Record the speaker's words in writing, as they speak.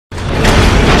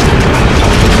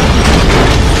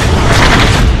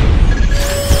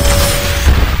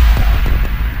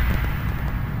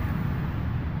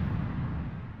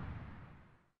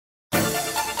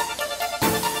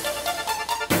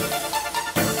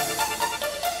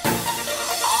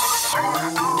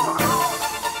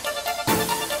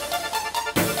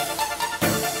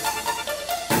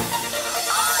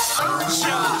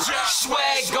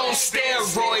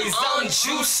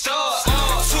juiced up.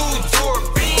 Two-door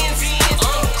Benz,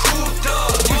 I'm cooped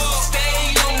up. Used to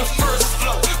stay on the first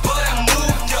floor, but I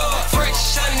moved up.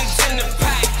 Fresh hundreds in the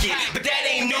pocket, but that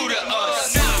ain't new to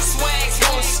us. Swag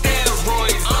on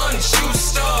steroids, I'm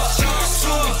juiced up.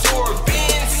 Two-door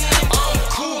Benz, I'm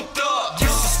cooped up. Used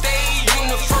to stay on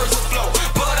the first floor,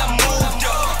 but I moved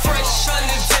up. Fresh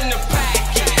hundreds in the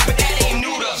pocket, but that ain't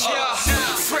new to us.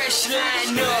 Fresh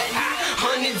line up,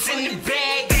 hundreds in the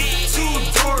bag.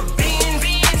 Two-door Benz,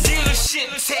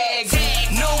 dealership tags.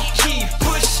 No key,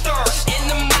 push start,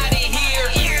 and I'm out of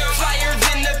here. Flyer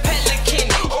than the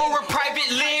Pelican or a private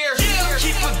Lear.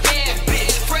 Keep a bad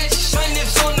bitch, fresh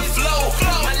hundreds on the flow.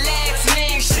 My last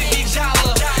name should be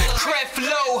Dollar, Crap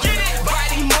Flow.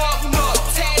 Body marked up,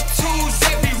 tattoos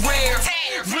everywhere.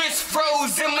 Wrist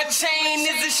froze and my chain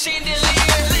is a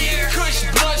chandelier. Kush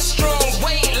blunt strong,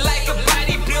 weight like a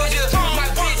bodybuilder. My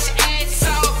bitch ass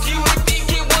off, you would think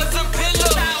it was a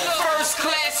pillow. First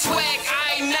class swag,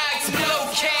 KNOX'S, blow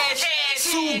cash.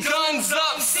 2 guns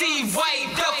up,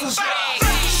 Cwhite, duffel bag.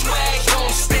 Swag on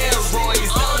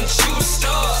steroids, I'm juiced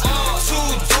up.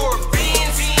 Two-door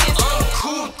Benz, I'm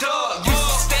cooped up. Used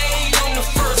to stay on the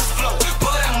first floor,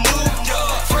 but I moved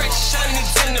up. Fresh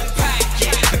hundreds in the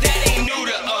pocket, but that ain't new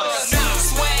to us.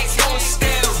 Swag on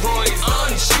steroids,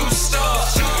 I'm juiced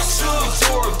up.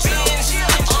 Two-door Benz,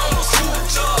 I'm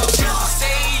cooped up. Used to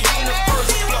stay on the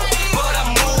first floor, but I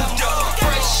moved up.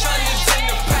 Fresh hundreds in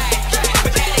the pocket,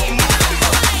 but that ain't new to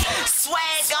us.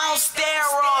 Swag on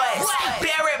steroids,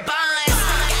 Barry Bonds.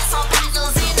 Got some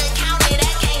partners in the county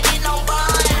that can't get no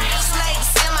bond.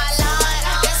 Snakes in my lawn,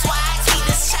 that's why I keep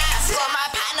this chop. But my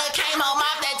partner came home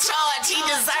off that charge, he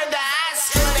deserved the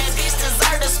Oscar. That bitch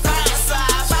deserved a sponsor.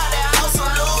 I bought that house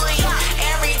from Louis.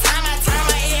 Every time I turn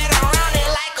my head around it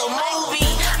like a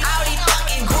movie. All these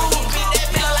fucking groupies that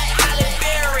feel like Holly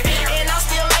Berry. And I'm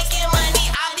still making money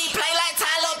off these play like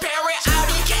Tyler Perry. All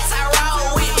these cats I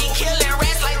roll with be killing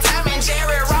rats like Tom and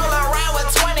Jerry. Roll around with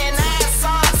 29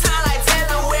 songs, sound like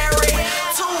January.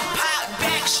 2 pop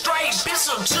back straight, bitch,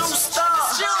 I'm juiced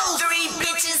up. 3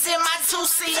 bitches in my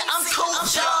 2-seater, I'm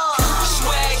cooped up.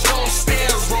 Swag on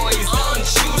steroids, I'm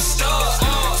juiced up.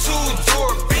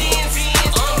 Two-door Benz,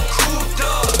 I'm cooped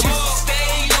up. Used to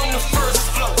stay on the first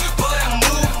floor, but I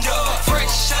moved up.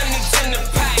 Fresh hundreds in the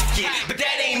pocket, but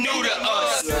that ain't new to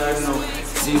us.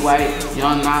 Cwhite,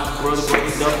 Young Knox,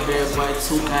 BROTHABROTHEENT, DUFFLEBAGBOYZ,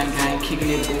 2GUNGANG, kicking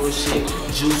that bullshit,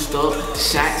 juiced up,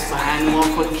 shots behind the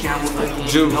motherfucking camera again.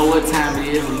 You know what time it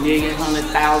is, 1,000,000,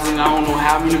 100,000, I don't know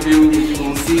how many views, but you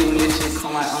gonna see it when this shit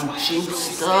come out. I'm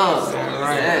juiced up.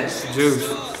 Right. Yes. Juice.